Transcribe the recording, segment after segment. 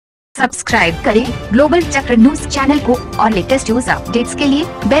Subscribe करें global चक्र news channel को और लेटेस्ट न्यूज अपडेट्स के लिए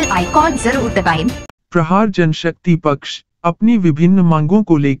बेल आइकॉन जरूर दबाएं। प्रहार जनशक्ति पक्ष अपनी विभिन्न मांगों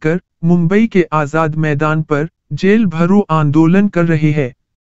को लेकर मुंबई के आजाद मैदान पर जेल भरो आंदोलन कर रहे हैं।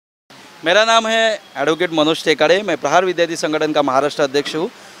 मेरा नाम है एडवोकेट मनोज टेकाड़े। मैं प्रहार विद्यार्थी संगठन का महाराष्ट्र अध्यक्ष हूँ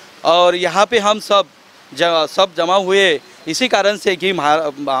और यहाँ पे हम सब जमा हुए इसी कारण से कि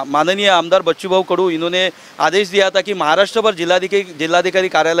माननीय आमदार बच्चूभाऊ कडू इन्होंने आदेश दिया था कि महाराष्ट्र भर जिलाधिकारी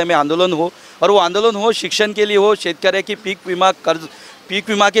कार्यालय में आंदोलन हो, और वो आंदोलन हो शिक्षण के लिए हो, शेतकरी की पीक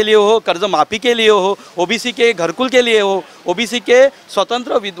विमा के लिए हो, कर्ज माफी के लिए हो, ओबीसी के घरकुल के लिए हो, ओबीसी के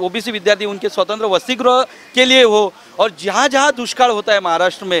स्वतंत्र ओबीसी विद्यार्थी उनके स्वतंत्र वसतिगृह के लिए हो, और जहाँ जहाँ दुष्काल होता है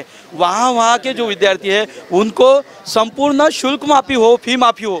महाराष्ट्र में वहाँ के जो विद्यार्थी है उनको संपूर्ण शुल्क माफी हो, फी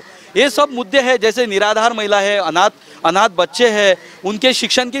माफी हो। ये सब मुद्दे हैं। जैसे निराधार महिला है, अनाथ बच्चे हैं, उनके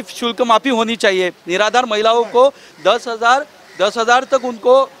शिक्षण की शुल्क माफी होनी चाहिए। निराधार महिलाओं को 10,000 तक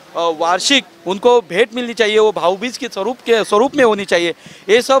उनको वार्षिक उनको भेंट मिलनी चाहिए, वो भाऊबीज के स्वरूप में होनी चाहिए।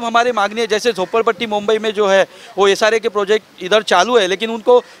 ये सब हमारे मांगनी है। जैसे झोपड़पट्टी मुंबई में जो है वो एसआरए के प्रोजेक्ट इधर चालू है, लेकिन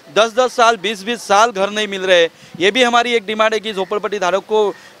उनको 10-10 साल 20-20 साल घर नहीं मिल रहे। ये भी हमारी एक डिमांड है कि झोपड़पट्टी धारक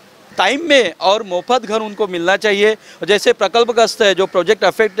को टाइम में और मुफ्त घर उनको मिलना चाहिए। जैसे प्रकल्पग्रस्त है, जो प्रोजेक्ट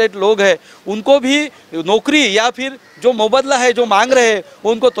अफेक्टेड लोग हैं, उनको भी नौकरी या फिर जो मुबदला है जो मांग रहे हैं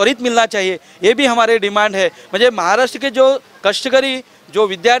उनको त्वरित मिलना चाहिए। ये भी हमारे डिमांड है। मुझे महाराष्ट्र के जो कष्टकरी जो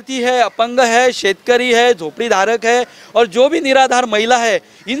विद्यार्थी है, अपंग है, शेतकरी है, झोपड़ी धारक है और जो भी निराधार महिला है,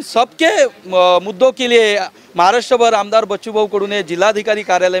 इन सब के मुद्दों के लिए महाराष्ट्र भर आमदार बच्चूभाऊ कडू ने जिलाधिकारी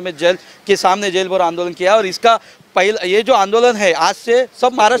कार्यालय में जेल के सामने जेल भरो आंदोलन किया। और इसका ये जो आंदोलन है आज से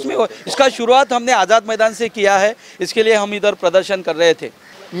सब महाराष्ट्र में इसका शुरुआत हमने आज़ाद मैदान से किया है। इसके लिए हम इधर प्रदर्शन कर रहे थे।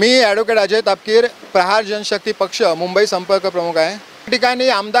 मी ॲडव्होकेट अजय तापकीर, प्रहार जनशक्ती पक्ष मुंबई संपर्क प्रमुख आहे। या ठिकाणी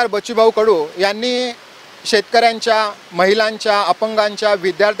आमदार बच्चूभाऊ कडू यांनी शेतकऱ्यांच्या, महिलांच्या, अपंगांच्या,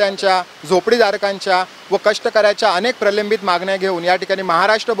 विद्यार्थ्यांच्या, झोपडीधारकांच्या व कष्टकऱ्याच्या अनेक प्रलंबित मागण्या घेऊन या ठिकाणी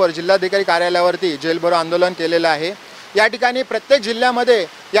महाराष्ट्रभर जिल्हाधिकारी कार्यालयावरती जेल भरो आंदोलन केलेलं आहे। या ठिकाणी प्रत्येक जिल्ह्यामध्ये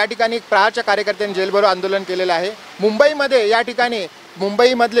या ठिकाणी प्रहारच्या कार्यकर्त्यांनी जेल भरो आंदोलन केलेलं आहे। मुंबईमध्ये या ठिकाणी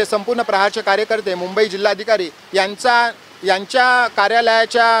मुंबईमधले संपूर्ण प्रहारचे कार्यकर्ते मुंबई जिल्हाधिकारी यांच्या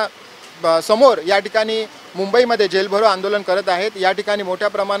कार्यालयाच्या समोर या ठिकाणी मुंबईमध्ये जेल भरो आंदोलन करत आहेत। या ठिकाणी मोठ्या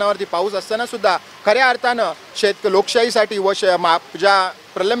प्रमाणावरती पाऊस असताना सुद्धा खऱ्या अर्थानं लोकशाहीसाठी व ज्या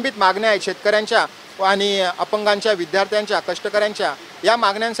प्रलंबित मागण्या आहेत शेतकऱ्यांच्या आणि अपंगांच्या, विद्यार्थ्यांच्या, कष्टकऱ्यांच्या, या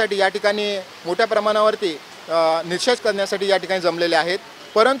मागण्यांसाठी या ठिकाणी मोठ्या प्रमाणावरती निषेध करण्यासाठी या ठिकाणी जमलेले आहेत।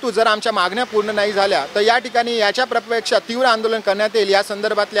 परंतु जर आमच्या मागण्या पूर्ण नाही झाल्या तर या ठिकाणी याच्या प्रपेक्षा तीव्र आंदोलन करण्यात येईल। या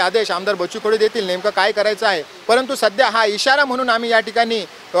संदर्भातले आदेश आमदार बच्चू कडू देतील नेमकं काय करायचं आहे। परंतु सध्या हा इशारा म्हणून आम्ही या ठिकाणी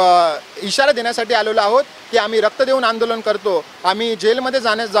इशारा देण्यासाठी आलेलो आहोत की आम्ही रक्त देऊन आंदोलन करतो, आम्ही जेलमध्ये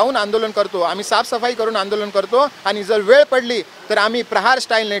जाऊन आंदोलन करतो, आम्ही साफसफाई करून आंदोलन करतो आणि जर वेळ पडली तर आम्ही प्रहार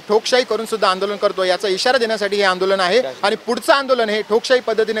स्टाईलने ठोकशाही करून सुद्धा आंदोलन करतो। याचा इशारा देण्यासाठी हे आंदोलन आहे आणि पुढचं आंदोलन हे ठोकशाही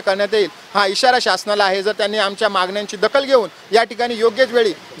पद्धतीने करण्यात येईल हा इशारा शासनाला आहे। जर त्यांनी आमच्या मागण्यांची दखल घेऊन या ठिकाणी योग्यच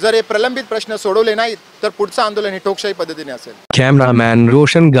वेळी जर हे प्रलंबित प्रश्न सोडवले नाहीत तर पुढचं आंदोलन हे ठोकशाही पद्धतीने असेल। कैमरामैन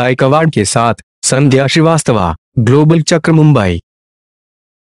रोशन गायकवाड़ के साथ संध्या श्रीवास्तव, ग्लोबल चक्र मुंबई।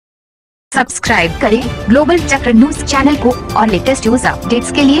 सब्सक्राइब करें ग्लोबल चक्र न्यूज चैनल को और लेटेस्ट न्यूज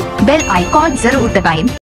अपडेट्स के लिए बेल आइकॉन जरूर दबाएं।